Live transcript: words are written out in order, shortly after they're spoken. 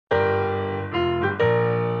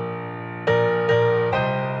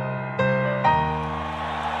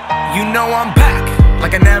You know I'm back,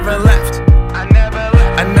 like I never left.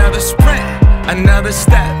 Another sprint, another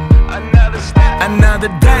step, another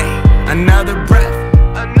day, another breath.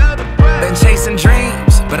 Been chasing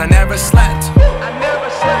dreams, but I never slept.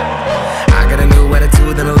 I got a new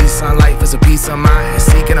attitude and a lease on life is a peace of mind.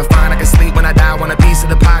 Seeking to find I can sleep when I die. Want a piece of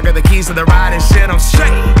the pie, got the keys to the ride and shit. I'm straight.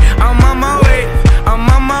 I'm on my way.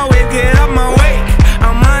 Get up my way.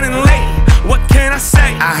 I'm running late. What can I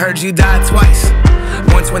say? I heard you died twice.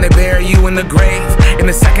 Once when they bury you in the grave, and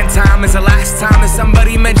the second time is the last time that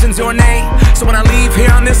somebody mentions your name. So when I leave here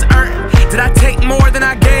on this earth, did I take more than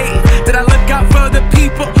I gave? Did I look out for the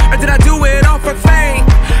people, or did I do it all for fame?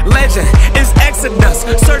 Legend is Exodus,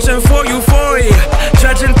 searching for euphoria,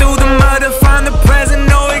 trudging through the mud to find the present,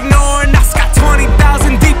 no ignoring. I got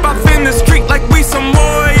 20,000 deep off in the street like we some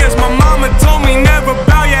warriors. My mama told me never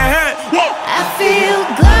bow your head. Whoa. I feel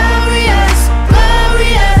glorious,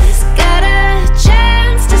 glorious. Got a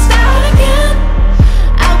chance to start again.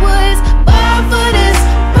 I was born for this,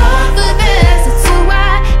 born for this. It's who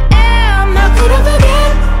I am, how could I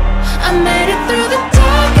forget? I made it through the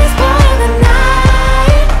darkest part of the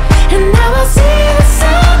night, and now I see the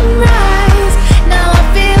sunrise. Now I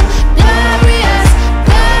feel glorious,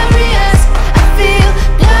 glorious. I feel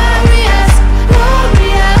glorious,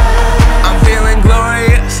 glorious. I'm feeling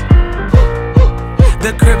glorious.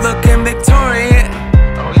 The crib looking victorious.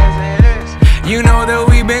 Oh yes it is. You know that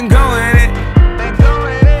we've been going it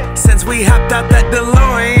since we hopped out that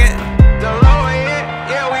DeLorean.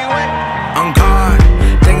 Yeah, we went on guard.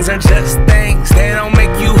 Things are just things, they don't make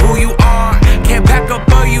you who you are. Can't pack up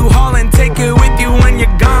a U-Haul and take it with you when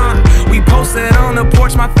you're gone. We posted on the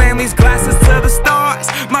porch, my family's glasses to the stars.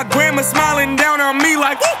 My grandma smiling down on me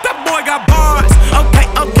like, whoop, that boy got bars.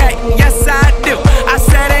 Okay, yes I do. I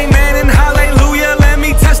said amen and hallelujah, let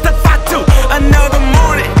me testify to another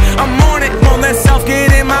morning. I'm on it, won't let self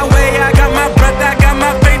get in my way. I got my breath, I got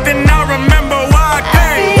my faith, and I remember why I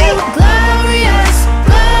came. I feel glorious,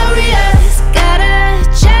 glorious. Got a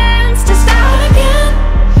chance to start again.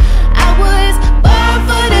 I was born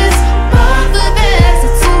for this, born for this.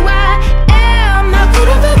 It's who I am, how could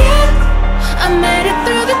I forget? I made it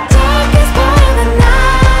through the darkest part of the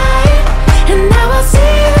night, and now I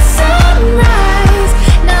see the sunrise.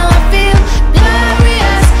 Now I feel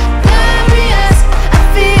glorious, glorious. I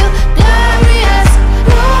feel glorious,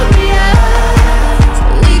 glorious.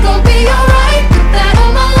 We gon' be alright, put that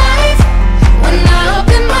on my life. When I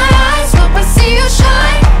open my eyes, hope I see you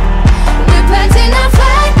shine. We're planting our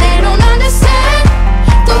flag, they don't understand.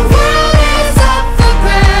 The world is up for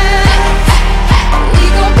grabs. We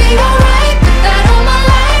gon' be alright, put that on my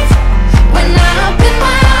life. When I open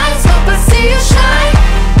my eyes, hope I see you shine.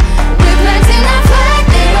 We're planting our flag,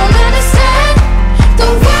 they don't understand. The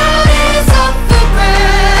world is up for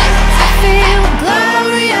grabs. I feel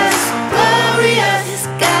glorious, glorious.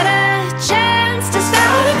 Got a chance to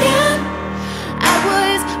start again. I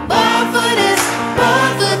was born for this,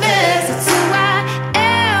 born for this. It's who I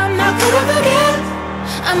am, how could I forget?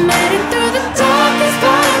 I made it through the darkest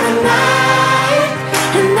part of the night,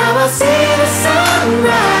 and now I see the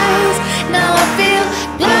sunrise. Now I feel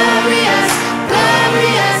glorious,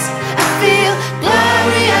 glorious. I feel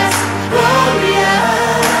glorious, glorious.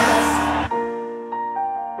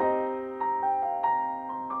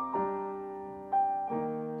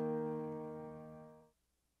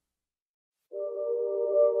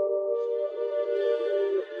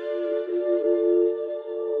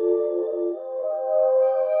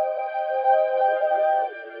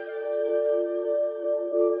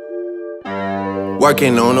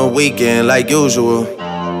 Working on the weekend like usual.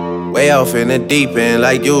 Way off in the deep end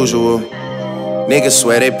like usual. Niggas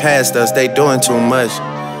swear they passed us, they doing too much.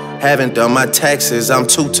 Haven't done my taxes, I'm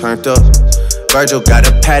too turned up. Virgil got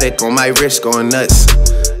a paddock on my wrist going nuts.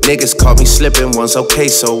 Niggas caught me slipping once, okay,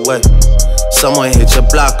 so what? Someone hit your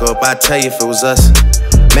block up, I tell you if it was us.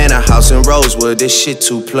 Man, a house in Rosewood, this shit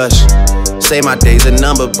too plush. Say my day's a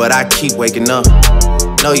number, but I keep waking up.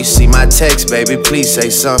 Know you see my text, baby, please say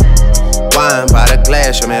something. Wine by the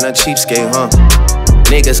glass, your man a cheapskate, huh?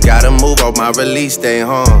 Niggas gotta move on my release day,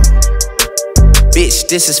 huh? Bitch,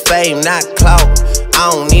 this is fame, not clout. I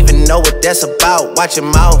don't even know what that's about, watch your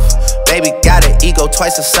mouth. Baby got an ego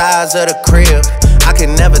twice the size of the crib. I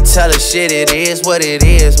can never tell a shit, it is what it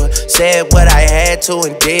is. But said what I had to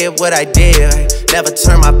and did what I did. Never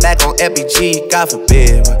turn my back on FBG, God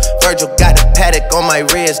forbid. Virgil got a paddock on my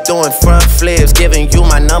wrist, doing front flips. Giving you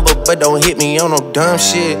my number, but don't hit me on no dumb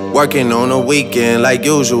shit. Working on the weekend like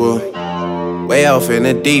usual. Way off in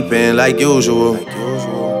the deep end like usual.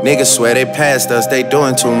 Niggas swear they passed us, they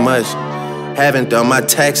doing too much. Haven't done my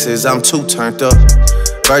taxes, I'm too turned up.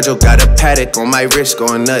 Virgil got a paddock on my wrist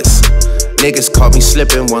going nuts. Niggas caught me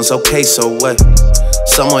slipping once, okay, so what?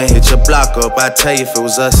 Someone hit your block up, I tell you if it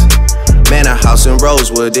was us. Man, a house in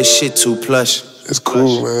Rosewood, this shit too plush. It's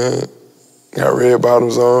cool, man. Got red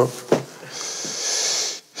bottoms on.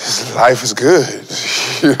 Life is good.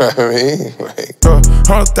 You know what I mean? Like,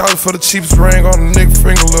 100,000 for the cheapest ring on a nigga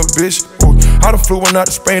finger, little bitch. Ooh, I done flew one out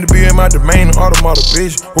to Spain to be in my domain, automata,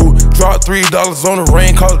 bitch. Ooh, dropped $3 on the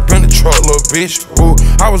rain, cause it been the truck, little bitch. Ooh,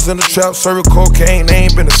 I was in the trap, serving cocaine, they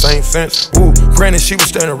ain't been the same since. Ooh, granted, she was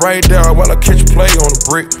standing right there while I catch play on the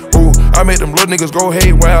brick. Ooh, I made them little niggas go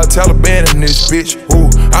haywire, Taliban in this bitch. Ooh,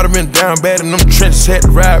 I done been down bad in them trenches, had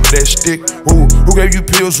to ride with that stick. Ooh, who gave you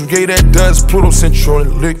pills, who gave that dust? Pluto sent you on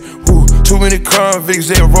the lick. Ooh, too many convicts,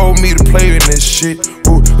 they rolled me to play in this shit.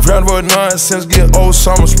 Ooh, round about nonsense, get old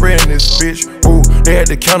summer spreading this bitch. Ooh, they had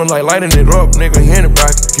the counter like lighting it up, nigga,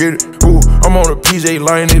 anybody can get it. Ooh, I'm on a PJ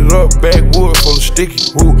lighting it up, backwood full of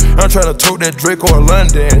sticky. Ooh, I'm tryna tote that Drake or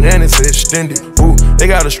London, and it's extended. Ooh, they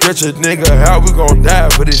gotta stretch a nigga, how we gon' die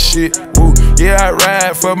for this shit? Ooh, yeah, I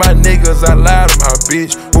ride for my niggas, I lie to my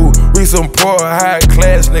bitch. Ooh, we some poor, high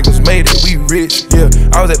class niggas made it, we rich. Yeah,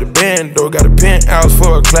 I was at the band though, got a penthouse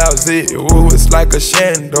for a closet. Ooh, it's like a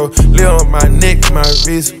shando, live on my neck, my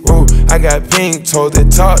wrist. Ooh, I got pink toes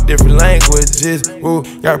that talk different languages. Ooh,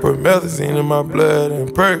 got promethazine in my blood and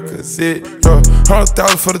Percocet.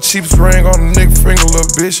 100,000 for the cheapest ring on a nigga finger,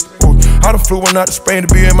 little bitch. Ooh, I done flew one out to Spain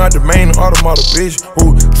to be in my domain, automata, bitch.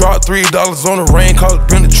 Ooh, dropped $3 on the rain, cause it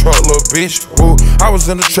been the truck, little bitch. Ooh, I was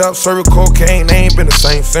in the trap, serving cocaine, they ain't been the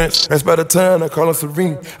same since. That's by the time I call him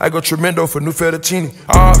Serene. I go tremendo for new fettuccine.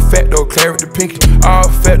 All fat though, claret the pinky. All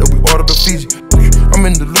fat though, we order the Fiji. I'm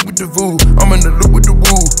in the loop with the voo, I'm in the loop with the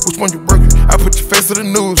woo. Which one you working? I put your face to the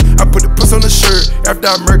news, I put the puss on the shirt. After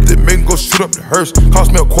I murked it, make him go shoot up the hearse.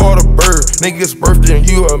 Cost me a quarter bird, nigga's birthday and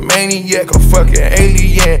you a maniac, a fucking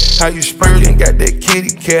alien. How you spurting, got that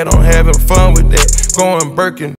kitty cat, I'm having fun with that. Going Birkin.